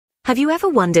Have you ever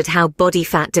wondered how body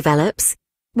fat develops?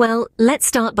 Well, let's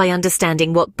start by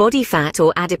understanding what body fat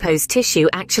or adipose tissue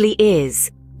actually is.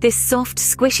 This soft,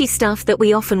 squishy stuff that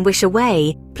we often wish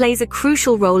away plays a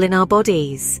crucial role in our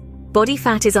bodies. Body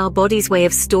fat is our body's way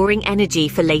of storing energy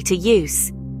for later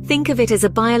use. Think of it as a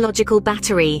biological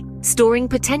battery, storing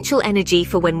potential energy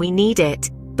for when we need it.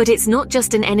 But it's not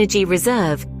just an energy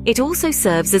reserve, it also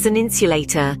serves as an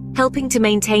insulator, helping to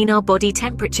maintain our body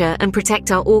temperature and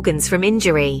protect our organs from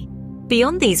injury.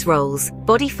 Beyond these roles,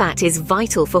 body fat is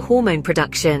vital for hormone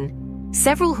production.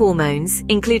 Several hormones,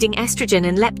 including estrogen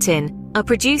and leptin, are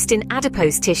produced in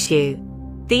adipose tissue.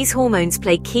 These hormones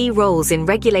play key roles in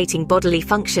regulating bodily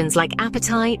functions like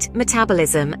appetite,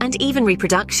 metabolism, and even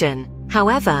reproduction.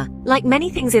 However, like many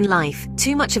things in life,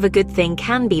 too much of a good thing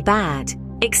can be bad.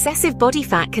 Excessive body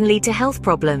fat can lead to health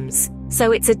problems,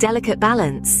 so it's a delicate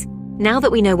balance. Now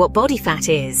that we know what body fat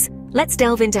is, let's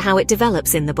delve into how it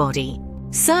develops in the body.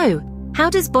 So, how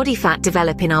does body fat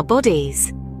develop in our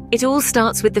bodies? It all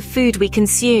starts with the food we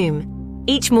consume.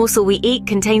 Each morsel we eat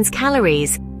contains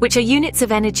calories, which are units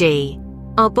of energy.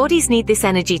 Our bodies need this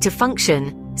energy to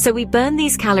function, so we burn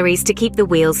these calories to keep the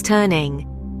wheels turning.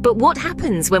 But what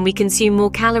happens when we consume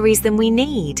more calories than we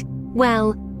need?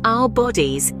 Well, our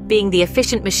bodies, being the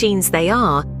efficient machines they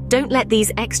are, don't let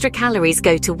these extra calories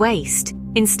go to waste.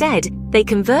 Instead, they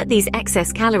convert these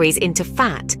excess calories into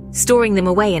fat, storing them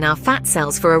away in our fat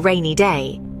cells for a rainy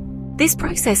day. This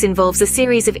process involves a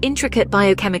series of intricate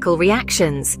biochemical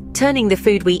reactions, turning the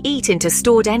food we eat into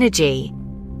stored energy.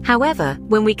 However,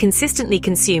 when we consistently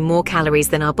consume more calories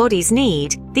than our bodies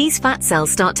need, these fat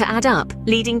cells start to add up,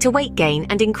 leading to weight gain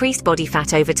and increased body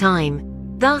fat over time.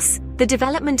 Thus, the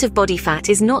development of body fat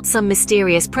is not some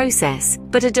mysterious process,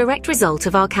 but a direct result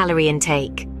of our calorie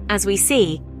intake. As we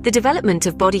see, the development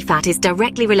of body fat is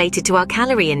directly related to our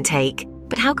calorie intake.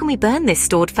 But how can we burn this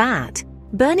stored fat?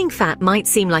 Burning fat might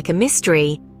seem like a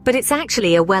mystery, but it's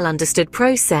actually a well-understood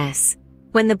process.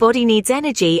 When the body needs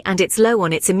energy and it's low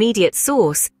on its immediate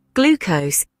source,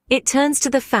 glucose, it turns to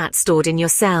the fat stored in your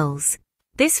cells.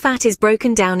 This fat is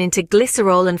broken down into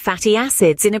glycerol and fatty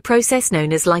acids in a process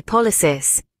known as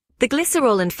lipolysis. The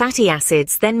glycerol and fatty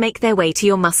acids then make their way to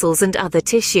your muscles and other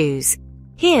tissues.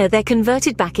 Here they're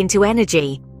converted back into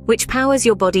energy, which powers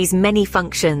your body's many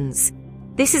functions.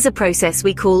 This is a process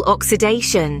we call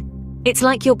oxidation. It's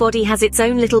like your body has its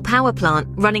own little power plant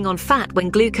running on fat when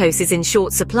glucose is in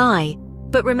short supply.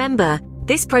 But remember,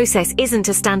 this process isn't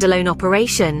a standalone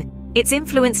operation. It's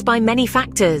influenced by many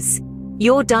factors.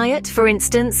 Your diet, for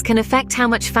instance, can affect how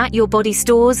much fat your body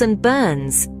stores and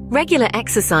burns. Regular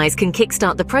exercise can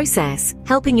kickstart the process,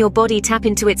 helping your body tap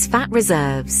into its fat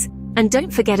reserves. And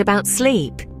don't forget about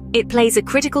sleep. It plays a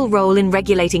critical role in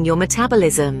regulating your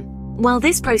metabolism. While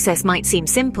this process might seem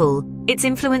simple, it's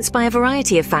influenced by a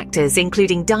variety of factors,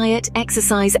 including diet,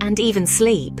 exercise, and even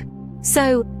sleep.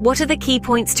 So, what are the key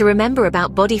points to remember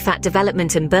about body fat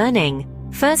development and burning?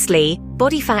 Firstly,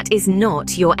 body fat is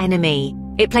not your enemy.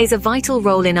 It plays a vital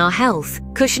role in our health,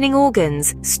 cushioning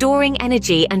organs, storing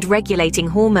energy, and regulating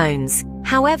hormones.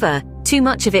 However, too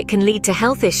much of it can lead to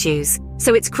health issues,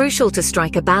 so it's crucial to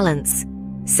strike a balance.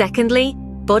 Secondly,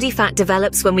 body fat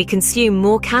develops when we consume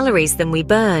more calories than we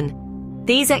burn.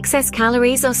 These excess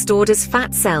calories are stored as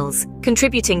fat cells,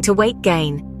 contributing to weight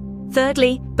gain.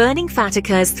 Thirdly, burning fat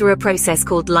occurs through a process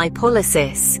called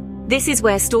lipolysis. This is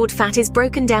where stored fat is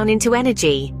broken down into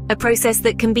energy, a process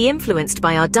that can be influenced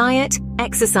by our diet,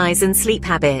 exercise, and sleep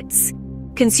habits.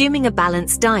 Consuming a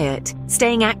balanced diet,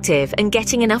 staying active, and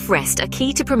getting enough rest are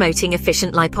key to promoting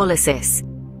efficient lipolysis.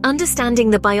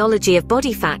 Understanding the biology of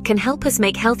body fat can help us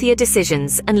make healthier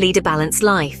decisions and lead a balanced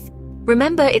life.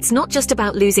 Remember, it's not just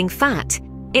about losing fat,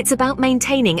 it's about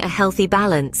maintaining a healthy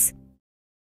balance.